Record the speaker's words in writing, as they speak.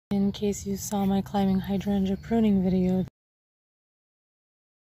in case you saw my climbing hydrangea pruning video.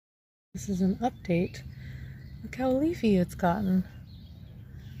 This is an update. Look how leafy it's gotten.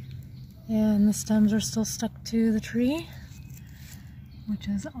 And the stems are still stuck to the tree, which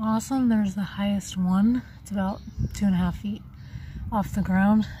is awesome. There's the highest one. It's about 2.5 feet off the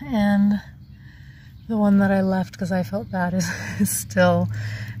ground. And the one that I left because I felt bad is still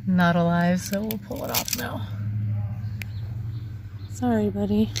not alive, so we'll pull it off now. Sorry,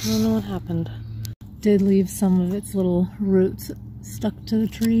 buddy. I don't know what happened. Did leave some of its little roots stuck to the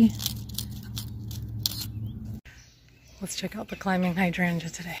tree. Let's check out the climbing hydrangea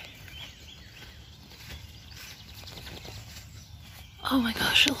today. Oh my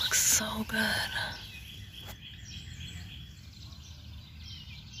gosh, it looks so good.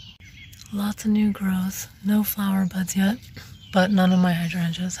 Lots of new growth. No flower buds yet, but none of my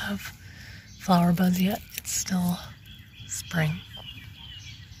hydrangeas have flower buds yet. It's still spring.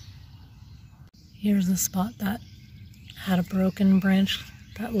 Here's a spot that had a broken branch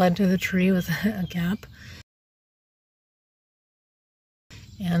that led to the tree with a gap.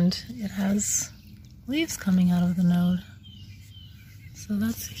 And it has leaves coming out of the node. So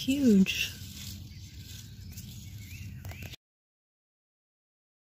that's huge.